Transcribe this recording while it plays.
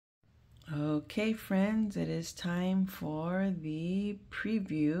Okay, friends, it is time for the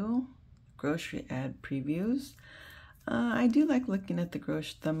preview, grocery ad previews. I do like looking at the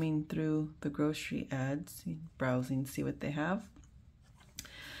thumbing through the grocery ads, browsing, see what they have.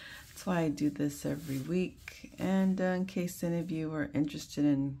 That's why I do this every week. And in case any of you are interested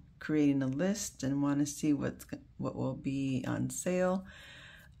in creating a list and want to see what will be on sale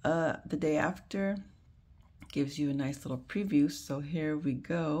the day after, gives you a nice little preview. So here we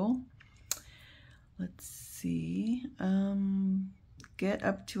go. Let's see. Get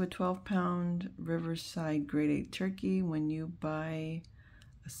up to a 12-pound Riverside grade 8 turkey when you buy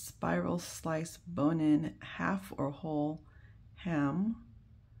a spiral slice bone-in half or whole ham.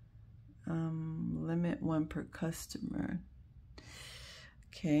 Limit 1 per customer.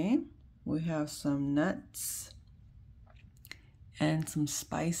 Okay, we have some nuts and some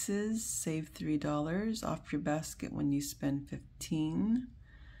spices. Save $3 off your basket when you spend $15.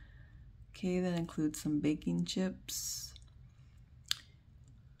 Okay, that includes some baking chips.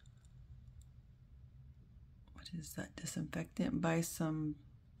 What is that? Disinfectant. Buy some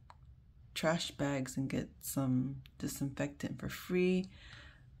trash bags and get some disinfectant for free.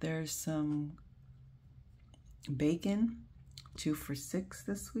 There's some bacon, 2 for $6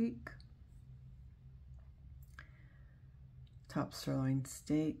 this week. Top sirloin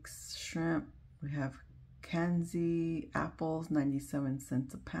steaks, shrimp. We have Kanzi apples, 97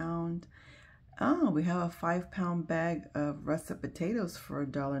 cents a pound. Oh, we have a 5-pound bag of russet potatoes for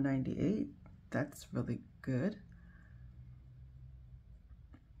 $1.98. That's really good.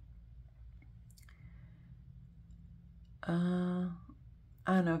 I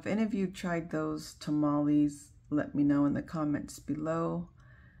don't know if any of you tried those tamales. Let me know in the comments below.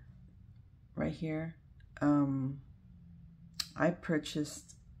 Right here.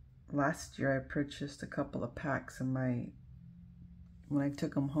 Last year I purchased a couple of packs, and when I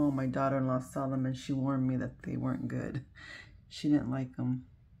took them home, my daughter-in-law saw them and she warned me that they weren't good. She didn't like them.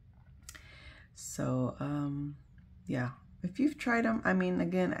 So, yeah. If you've tried them, I mean,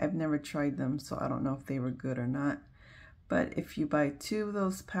 again, I've never tried them, so I don't know if they were good or not. But if you buy 2 of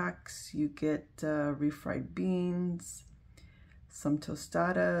those packs, you get refried beans, some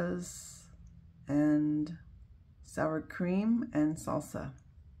tostadas, and sour cream and salsa.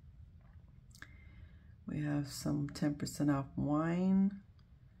 We have some 10% off wine,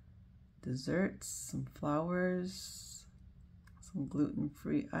 desserts, some flowers, some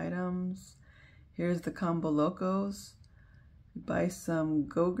gluten-free items. Here's the Combo Locos. You buy some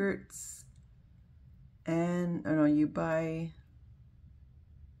Go-Gurts and, you buy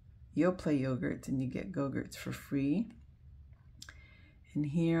Yoplait yogurts and you get Go-Gurts for free. And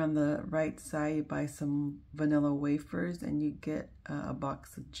here on the right side, you buy some vanilla wafers and you get a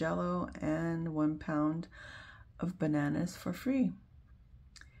box of Jell-O and 1 pound of bananas for free.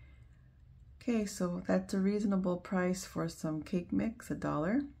 Okay, so that's a reasonable price for some cake mix,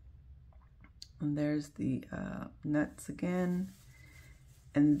 $1. And there's the nuts again.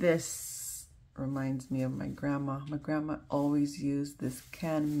 And this reminds me of my grandma. My grandma always used this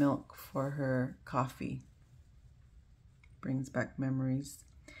canned milk for her coffee. Brings back memories.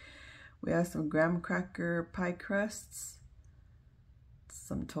 We have some graham cracker pie crusts,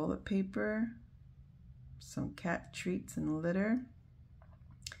 some toilet paper, some cat treats and litter,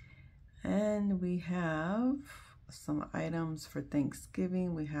 and we have some items for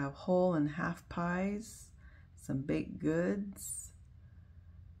Thanksgiving. We have whole and half pies, some baked goods,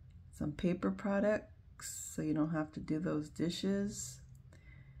 some paper products so you don't have to do those dishes.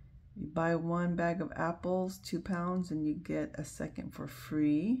 You buy 1 bag of apples, 2 pounds, and you get a second for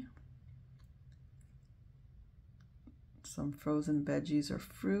free. Some frozen veggies or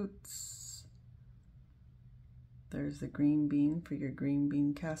fruits. There's the green bean for your green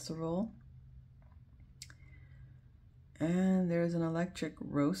bean casserole. And there's an electric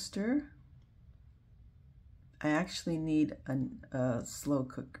roaster. I actually need a slow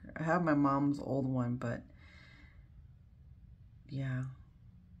cooker. I have my mom's old one, but yeah.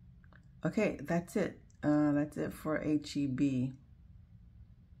 Okay, that's it. That's it for HEB.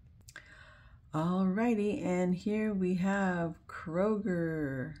 Alrighty, and here we have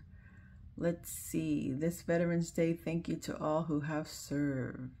Kroger. Let's see. This Veterans Day, thank you to all who have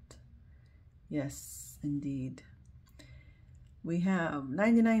served. Yes, indeed. We have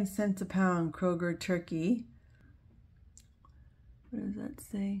 99 cents a pound Kroger turkey. What does that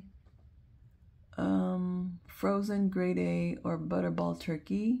say? Frozen grade A or butterball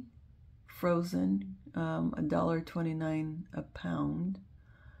turkey. Frozen, $1.29 a pound.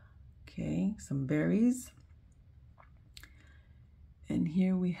 Okay, some berries. And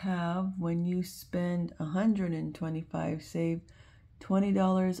here we have, when you spend $125, save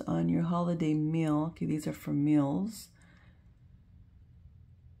 $20 on your holiday meal. Okay, these are for meals.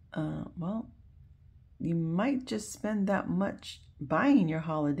 Well, you might just spend that much buying your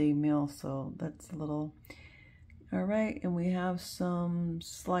holiday meal, so that's a little... All right, and we have some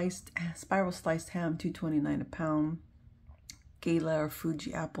spiral sliced ham, $2.29 a pound. Gala or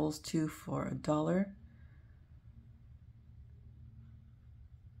Fuji apples, 2 for $1.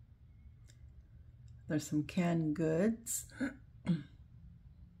 There's some canned goods.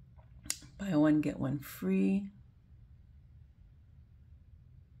 Buy one, get one free.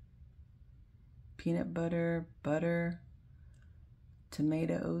 Peanut butter, butter,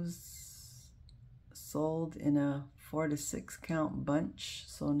 tomatoes, sold in a 4 to 6 count bunch,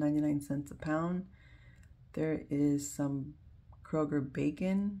 so 99 cents a pound. There is some Kroger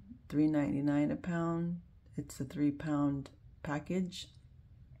bacon, $3.99 a pound. It's a 3-pound package.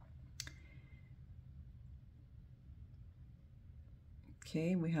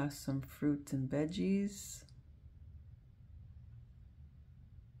 Okay, we have some fruits and veggies.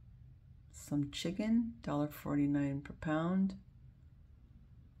 Some chicken, $1.49 per pound.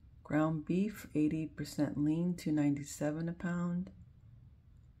 Ground beef, 80% lean, $2.97 a pound.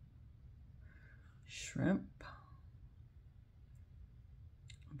 Shrimp.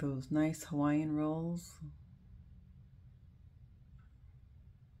 Those nice Hawaiian rolls.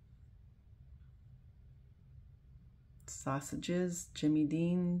 Sausages, Jimmy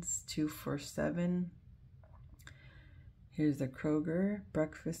Dean's, 2 for $7. Here's the Kroger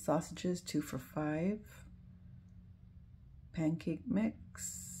breakfast sausages, 2 for $5. Pancake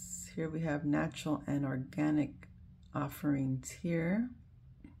mix. Here we have natural and organic offerings here.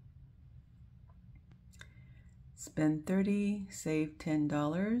 Spend $30, save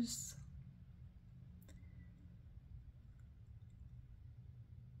 $10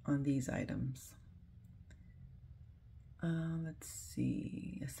 on these items. Let's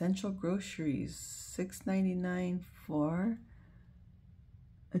see, essential groceries, $6.99 for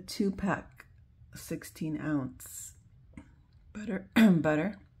a 2-pack, 16-ounce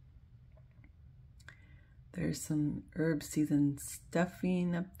butter. There's some herb seasoned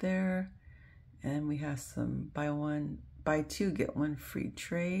stuffing up there, and we have some buy 2 get 1 free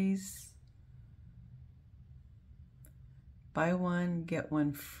trays. Buy 1, get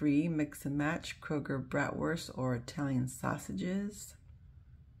 1 free, mix and match, Kroger bratwurst or Italian sausages.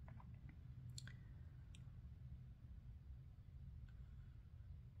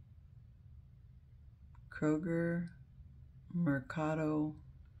 Kroger Mercado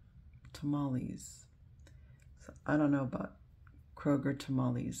tamales. So I don't know about Kroger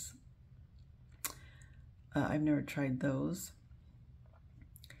tamales. I've never tried those.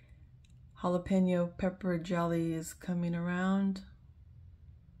 Jalapeno pepper jelly is coming around.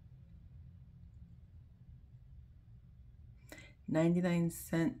 99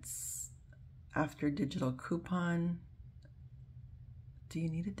 cents after digital coupon. Do you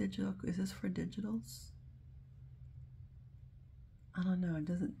need a digital? Is this for digitals? I don't know. It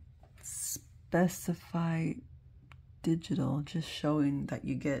doesn't specify digital, just showing that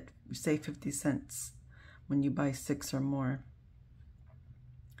you get, say, 50 cents when you buy 6 or more.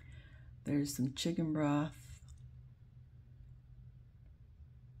 There's some chicken broth.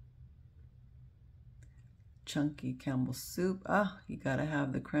 Chunky Campbell soup. Ah, you gotta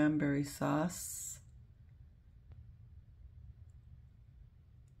have the cranberry sauce.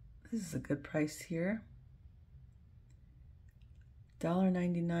 This is a good price here.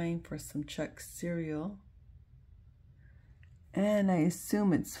 $1.99 for some Chex cereal. And I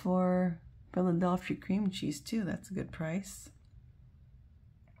assume it's for Philadelphia cream cheese too. That's a good price.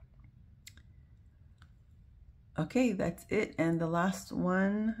 Okay, that's it. And the last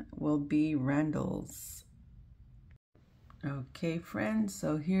one will be Randall's. Okay, friends,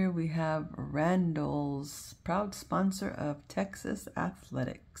 so here we have Randall's, proud sponsor of Texas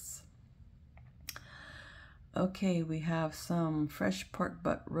Athletics. Okay, we have some fresh pork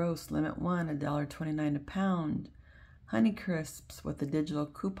butt roast, limit 1, $1.29 a pound. Honey Crisps with a digital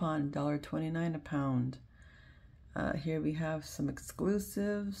coupon, $1.29 a pound. Here we have some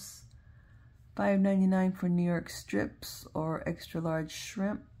exclusives. $5.99 for New York strips or extra large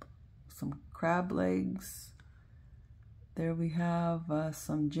shrimp. Some crab legs. There we have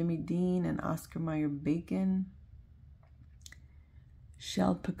some Jimmy Dean and Oscar Mayer bacon.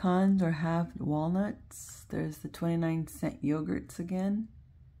 Shelled pecans or halved walnuts. There's the 29-cent yogurts again.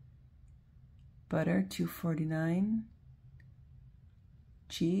 Butter, $2.49.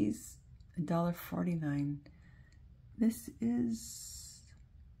 Cheese, $1.49. This is...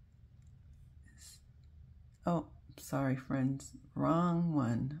 Oh, Sorry, friends. Wrong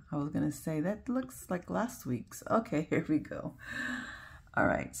one. I was going to say that looks like last week's. Okay, here we go. All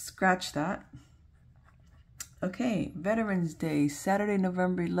right, scratch that. Okay, Veterans Day, Saturday,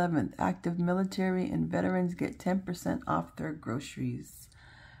 November 11th. Active military and veterans get 10% off their groceries.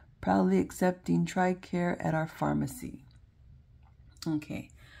 Proudly accepting TRICARE at our pharmacy. Okay,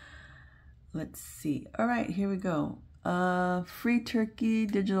 let's see. All right, here we go. Free turkey,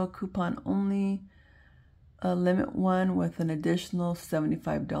 digital coupon only. Limit one with an additional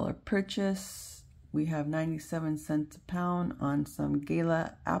 $75 purchase. We have 97 cents a pound on some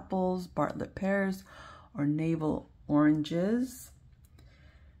Gala apples, Bartlett pears, or navel oranges.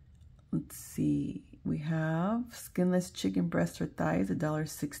 Let's see. We have skinless chicken breasts or thighs,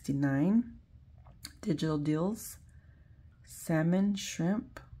 $1.69. Digital deals. Salmon,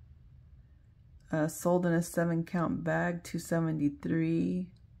 shrimp. Sold in a 7-count bag, $2.73,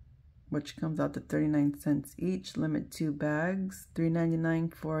 which comes out to 39 cents each. Limit 2 bags,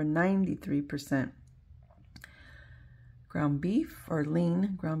 $3.99 for 93%. Ground beef or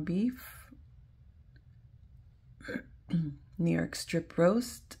lean ground beef. New York strip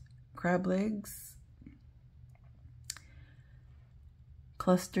roast, crab legs,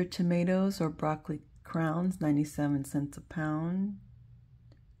 cluster tomatoes or broccoli crowns, 97 cents a pound.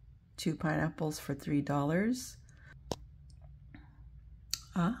 2 pineapples for $3.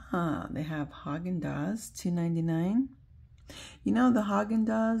 They have Haagen-Dazs, $2.99. You know, the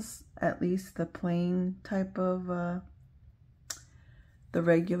Haagen-Dazs, at least the plain type of, the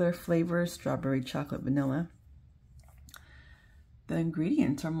regular flavor, strawberry, chocolate, vanilla. The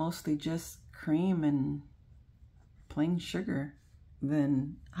ingredients are mostly just cream and plain sugar,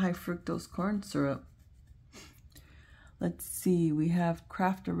 then high fructose corn syrup. Let's see, we have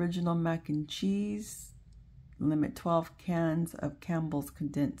Kraft Original Mac and Cheese. Limit 12 cans of Campbell's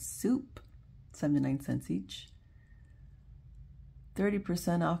condensed soup, 79 cents each.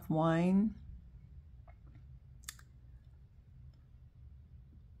 30% off wine.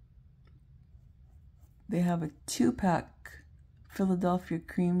 They have a 2-pack Philadelphia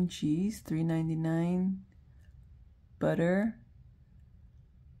cream cheese, $3.99. Butter.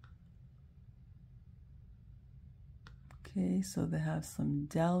 Okay, so they have some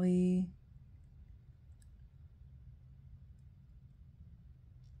deli.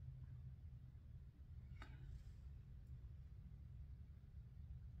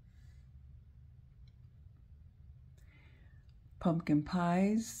 Pumpkin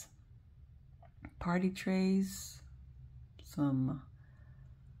pies, party trays, some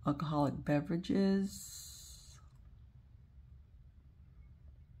alcoholic beverages.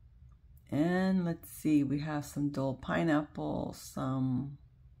 And let's see, we have some Dole pineapple, some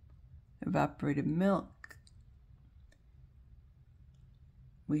evaporated milk.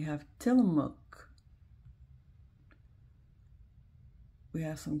 We have Tillamook. We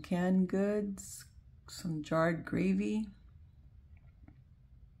have some canned goods, some jarred gravy.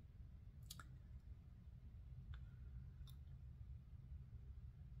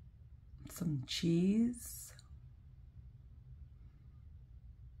 Some cheese.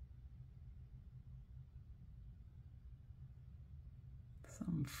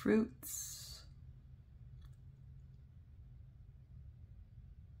 Some fruits.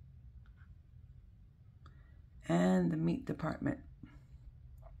 And the meat department.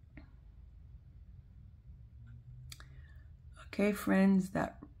 Okay, friends,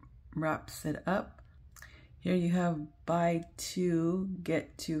 that wraps it up. Here you have buy 2,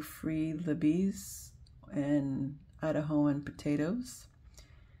 get 2 free Libby's and Idahoan potatoes.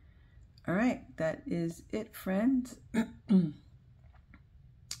 All right, that is it, friends.